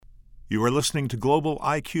You are listening to Global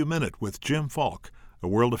IQ Minute with Jim Falk, a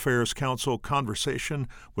World Affairs Council conversation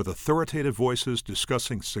with authoritative voices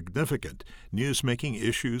discussing significant news-making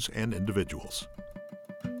issues and individuals.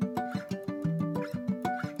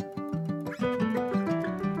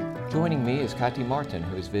 Joining me is Kathy Martin,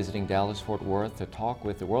 who is visiting Dallas-Fort Worth to talk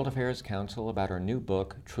with the World Affairs Council about her new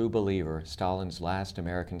book, True Believer, Stalin's Last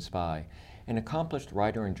American Spy. An accomplished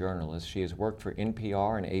writer and journalist, she has worked for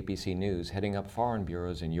NPR and ABC News, heading up foreign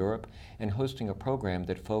bureaus in Europe and hosting a program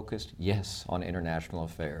that focused, on international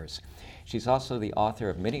affairs. She's also the author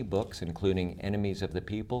of many books, including Enemies of the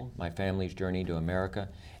People, My Family's Journey to America,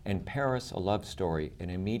 and Paris, A Love Story, an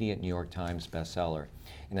immediate New York Times bestseller.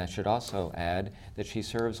 And I should also add that she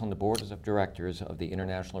serves on the boards of directors of the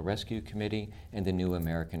International Rescue Committee and the New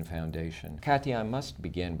American Foundation. Kathy, I must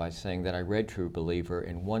begin by saying that I read True Believer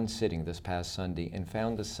in one sitting this past Sunday and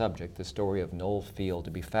found the subject, the story of Noel Field,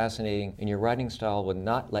 to be fascinating, and your writing style would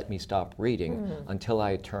not let me stop reading until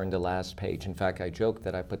I had turned the last page. In fact, I joked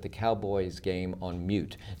that I put the Cowboys game on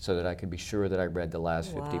mute so that I could be sure that I read the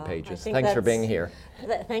last 50 pages. Thanks for being here.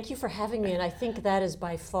 Thank you for having me, and I think that is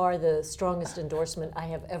by far the strongest endorsement I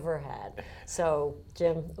have ever had. So,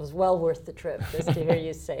 Jim, it was well worth the trip just to hear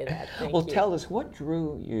you say that. Thank you. Tell us, what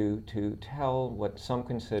drew you to tell what some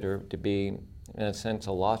consider to be, in a sense,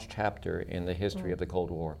 a lost chapter in the history of the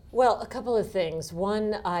Cold War? Well, a couple of things.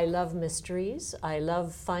 One, I love mysteries. I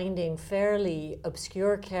love finding fairly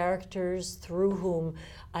obscure characters through whom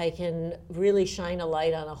I can really shine a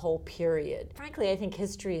light on a whole period. Frankly, I think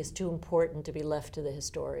history is too important to be left to the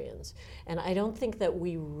historians. And I don't think that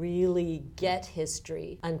we really get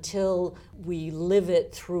history until we live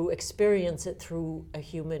it through, experience it through a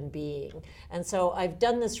human being. And so I've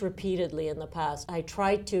done this repeatedly in the past. I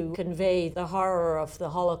tried to convey the horror of the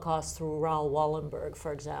Holocaust through Raoul Wallenberg,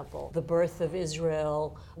 for example, the birth of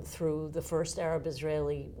Israel through the first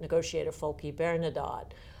Arab-Israeli negotiator, Folke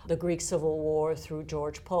Bernadotte, the Greek Civil War through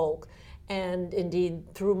George Polk, and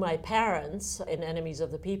indeed through my parents in Enemies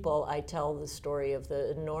of the People, I tell the story of the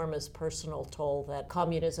enormous personal toll that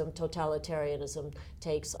communism, totalitarianism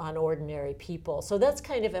takes on ordinary people. So that's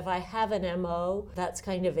kind of, if I have an MO, that's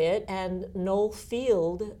kind of it. And Noel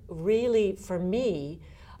Field really, for me,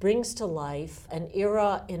 brings to life an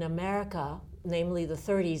era in America, namely the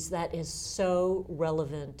 30s, that is so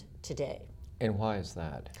relevant today. And why is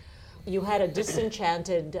that? You had a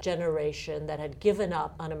disenchanted generation that had given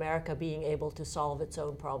up on America being able to solve its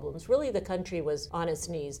own problems. Really, the country was on its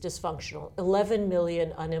knees, dysfunctional, 11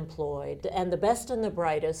 million unemployed, and the best and the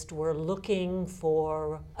brightest were looking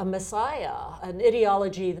for a messiah, an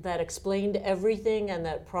ideology that explained everything and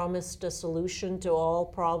that promised a solution to all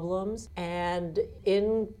problems. And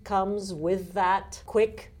in comes with that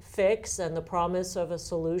quick fix and the promise of a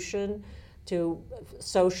solution to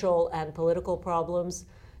social and political problems,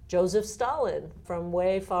 Joseph Stalin, from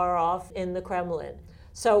way far off in the Kremlin.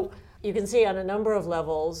 So you can see on a number of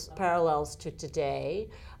levels parallels to today,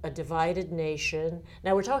 a divided nation.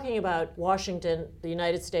 Now we're talking about Washington, the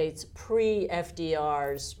United States,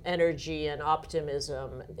 pre-FDR's energy and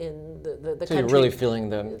optimism in the so country. So you're really feeling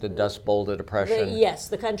the Dust Bowl, the Depression? Yes,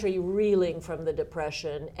 the country reeling from the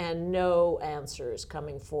Depression and no answers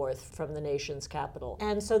coming forth from the nation's capital.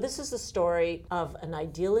 And so this is the story of an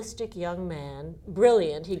idealistic young man,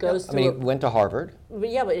 brilliant. He goes through... he went to Harvard.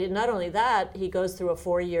 Yeah, but not only that, he goes through a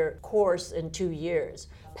 4-year course in 2 years.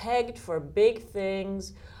 Pegged for big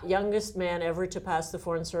things, youngest man ever to pass the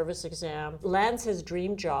Foreign Service exam, lands his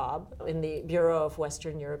dream job in the Bureau of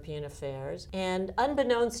Western European Affairs, and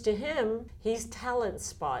unbeknownst to him, he's talent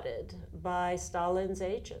spotted by Stalin's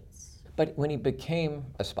agents. But when he became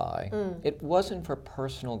a spy, it wasn't for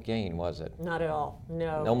personal gain, was it? Not at all,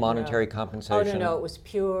 no. No monetary compensation? Oh, no, it was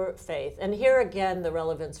pure faith. And here again, the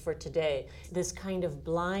relevance for today, this kind of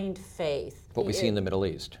blind faith. What we see in the Middle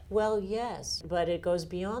East. Well, yes, but it goes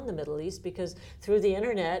beyond the Middle East because through the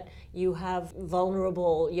internet, you have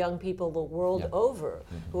vulnerable young people the world over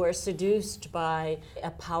who are seduced by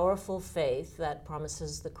a powerful faith that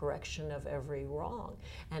promises the correction of every wrong.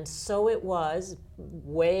 And so it was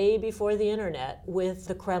way before the internet with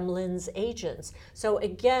the Kremlin's agents. So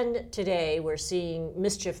again, today we're seeing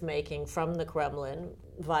mischief making from the Kremlin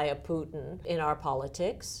via Putin in our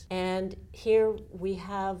politics. And here we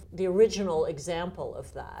have the original example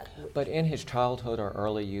of that. But in his childhood or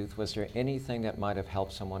early youth, was there anything that might have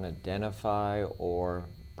helped someone identify or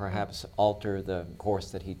perhaps alter the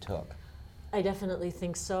course that he took? I definitely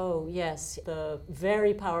think so, yes. The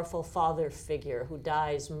very powerful father figure who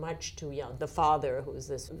dies much too young. The father, who's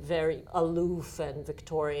this very aloof and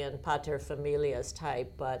Victorian paterfamilias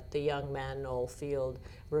type, but the young man, Noel Field,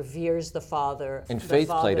 reveres the father. And the faith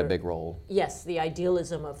played a father- big role. Yes, the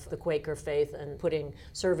idealism of the Quaker faith and putting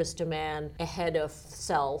service to man ahead of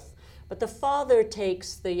self. But the father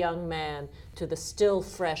takes the young man to the still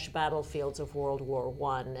fresh battlefields of World War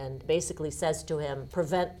I and basically says to him,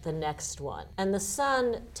 prevent the next one. And the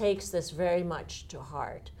son takes this very much to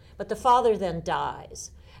heart. But the father then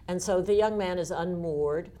dies. And so the young man is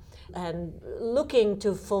unmoored and looking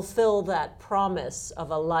to fulfill that promise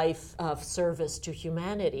of a life of service to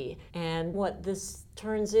humanity. And what this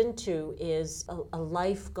turns into is a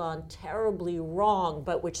life gone terribly wrong,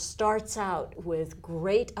 but which starts out with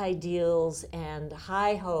great ideals and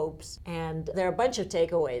high hopes. And there are a bunch of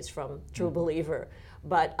takeaways from True Believer.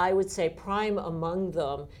 But I would say prime among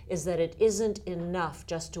them is that it isn't enough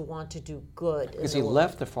just to want to do good. Because he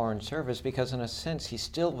left the Foreign Service because, in a sense, he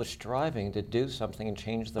still was striving to do something and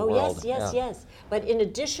change the world. Yes. But in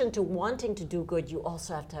addition to wanting to do good, you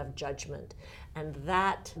also have to have judgment. And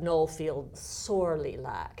that Noel Field sorely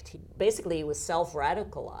lacked. He was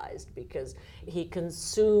self-radicalized because he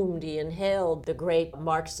inhaled the great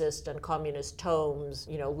Marxist and communist tomes,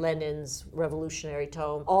 Lenin's revolutionary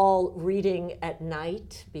tome, all reading at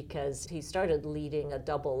night because he started leading a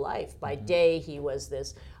double life. By day, he was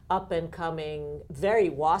this up-and-coming, very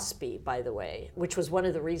waspy, by the way, which was one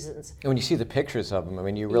of the reasons. And when you see the pictures of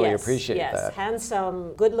him, you really appreciate that. Yes,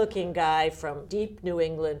 handsome, good-looking guy from deep New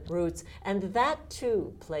England roots. And that,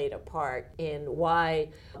 too, played a part in why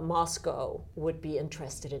Moscow would be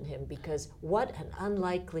interested in him, because what an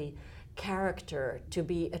unlikely character to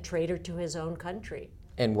be a traitor to his own country.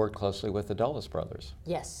 And worked closely with the Dulles brothers.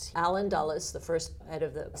 Yes. Allen Dulles, the first head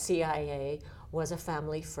of the CIA, was a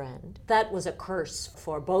family friend. That was a curse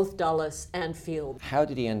for both Dulles and Field. How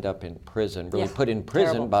did he end up in prison, put in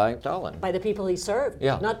prison Terrible. by Stalin? By the people he served,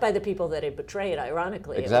 not by the people that he betrayed,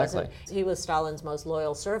 ironically. Exactly. He was Stalin's most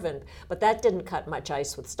loyal servant, but that didn't cut much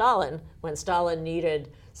ice with Stalin when Stalin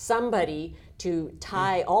needed somebody to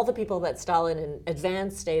tie all the people that Stalin, in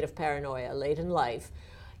advanced state of paranoia late in life,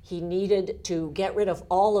 he needed to get rid of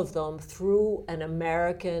all of them through an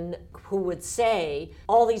American who would say,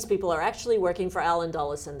 all these people are actually working for Allen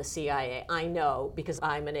Dulles and the CIA. I know because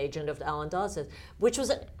I'm an agent of Allen Dulles, which was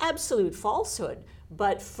an absolute falsehood.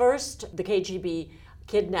 But first, the KGB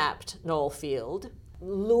kidnapped Noel Field,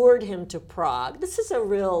 lured him to Prague. This is a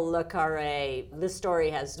real Le Carré. This story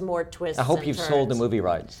has more twists I hope and you've turns. sold the movie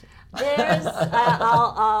rights. There's,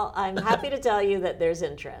 I'm happy to tell you that there's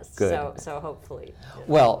interest. Good. So hopefully.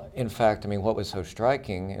 Well, in fact, what was so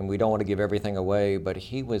striking, and we don't want to give everything away, but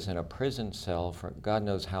he was in a prison cell for God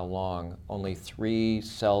knows how long, only 3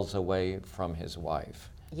 cells away from his wife.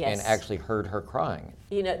 Yes. And actually heard her crying.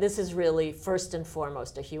 This is really first and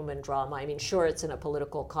foremost a human drama. Sure, it's in a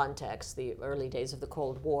political context, the early days of the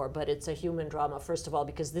Cold War, but it's a human drama, first of all,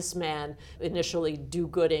 because this man, initially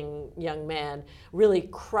do-gooding young man, really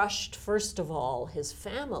crushed, first of all, his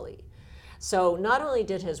family. So not only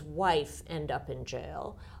did his wife end up in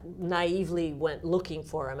jail, naively went looking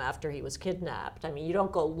for him after he was kidnapped. You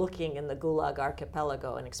don't go looking in the Gulag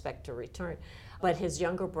Archipelago and expect to return. But his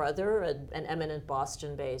younger brother, an eminent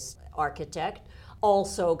Boston-based architect,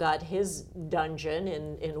 also got his dungeon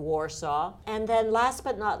in Warsaw. And then last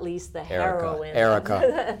but not least, the heroine.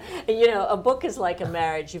 Erica. A book is like a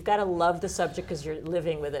marriage. You've got to love the subject because you're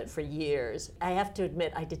living with it for years. I have to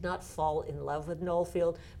admit, I did not fall in love with Noel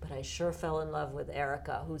Field, but I sure fell in love with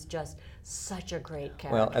Erica, who's just such a great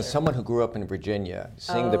character. Well, as someone who grew up in Virginia,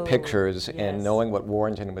 seeing the pictures and knowing what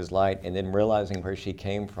Warrenton was like and then realizing where she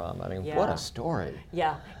came from, what a story.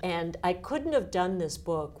 Yeah, and I couldn't have done this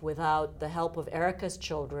book without the help of Erica's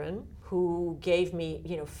children, who gave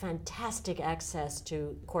me, fantastic access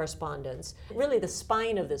to correspondence. Really the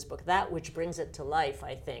spine of this book, that which brings it to life,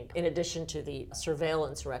 I think, in addition to the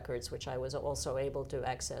surveillance records, which I was also able to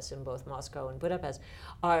access in both Moscow and Budapest,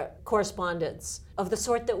 are correspondence of the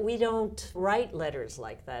sort that we don't write letters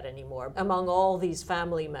like that anymore among all these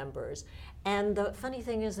family members. And the funny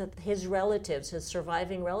thing is that his relatives, his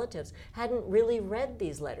surviving relatives, hadn't really read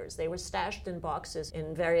these letters. They were stashed in boxes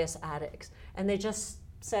in various attics, and they just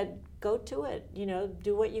said, go to it,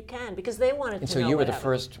 do what you can, because they wanted to know. And so you were the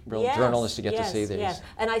first real journalist to get to see these. Yes,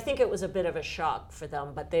 and I think it was a bit of a shock for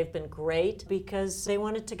them, but they've been great because they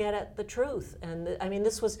wanted to get at the truth. And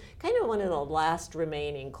this was kind of one of the last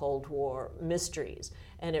remaining Cold War mysteries.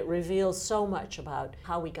 And it reveals so much about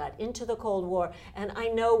how we got into the Cold War. And I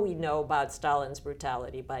know we know about Stalin's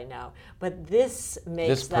brutality by now, but this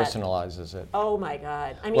makes personalizes it. Oh my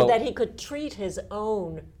God. That he could treat his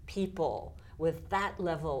own people with that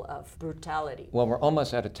level of brutality. Well, we're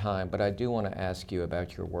almost out of time, but I do want to ask you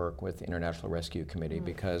about your work with the International Rescue Committee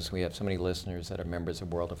because we have so many listeners that are members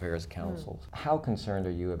of World Affairs Councils. How concerned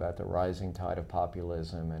are you about the rising tide of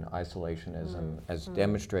populism and isolationism as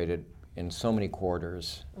demonstrated in so many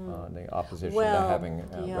quarters, the opposition to having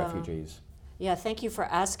refugees? Yeah, thank you for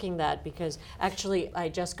asking that, because actually I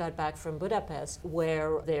just got back from Budapest,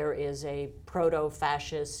 where there is a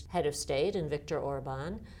proto-fascist head of state in Viktor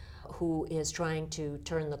Orban, who is trying to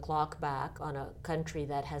turn the clock back on a country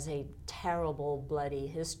that has a terrible, bloody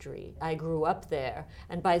history. I grew up there.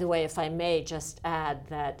 And by the way, if I may just add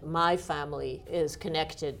that my family is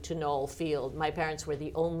connected to Noel Field. My parents were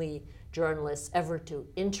the only journalists ever to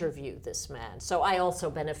interview this man. So I also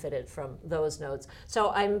benefited from those notes.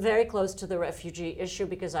 So I'm very close to the refugee issue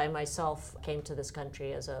because I myself came to this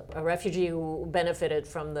country as a refugee who benefited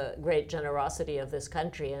from the great generosity of this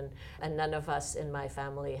country, and none of us in my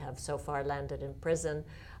family have so far landed in prison.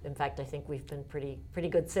 In fact, I think we've been pretty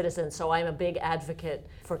good citizens. So I'm a big advocate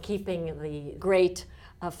for keeping the great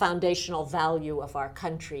foundational value of our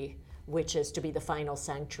country, which is to be the final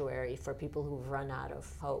sanctuary for people who've run out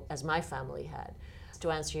of hope, as my family had.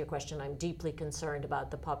 To answer your question, I'm deeply concerned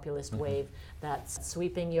about the populist wave that's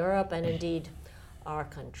sweeping Europe and indeed our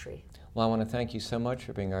country. Well, I want to thank you so much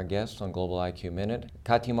for being our guest on Global IQ Minute.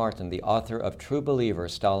 Kati Martin, the author of True Believer,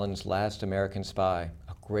 Stalin's Last American Spy.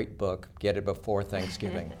 A great book. Get it before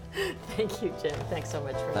Thanksgiving. Thank you, Jim. Thanks so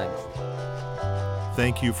much for that.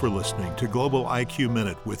 Thank you for listening to Global IQ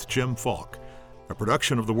Minute with Jim Falk, a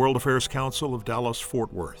production of the World Affairs Council of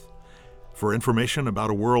Dallas-Fort Worth. For information about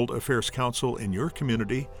a World Affairs Council in your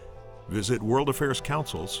community, visit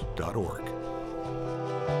worldaffairscouncils.org.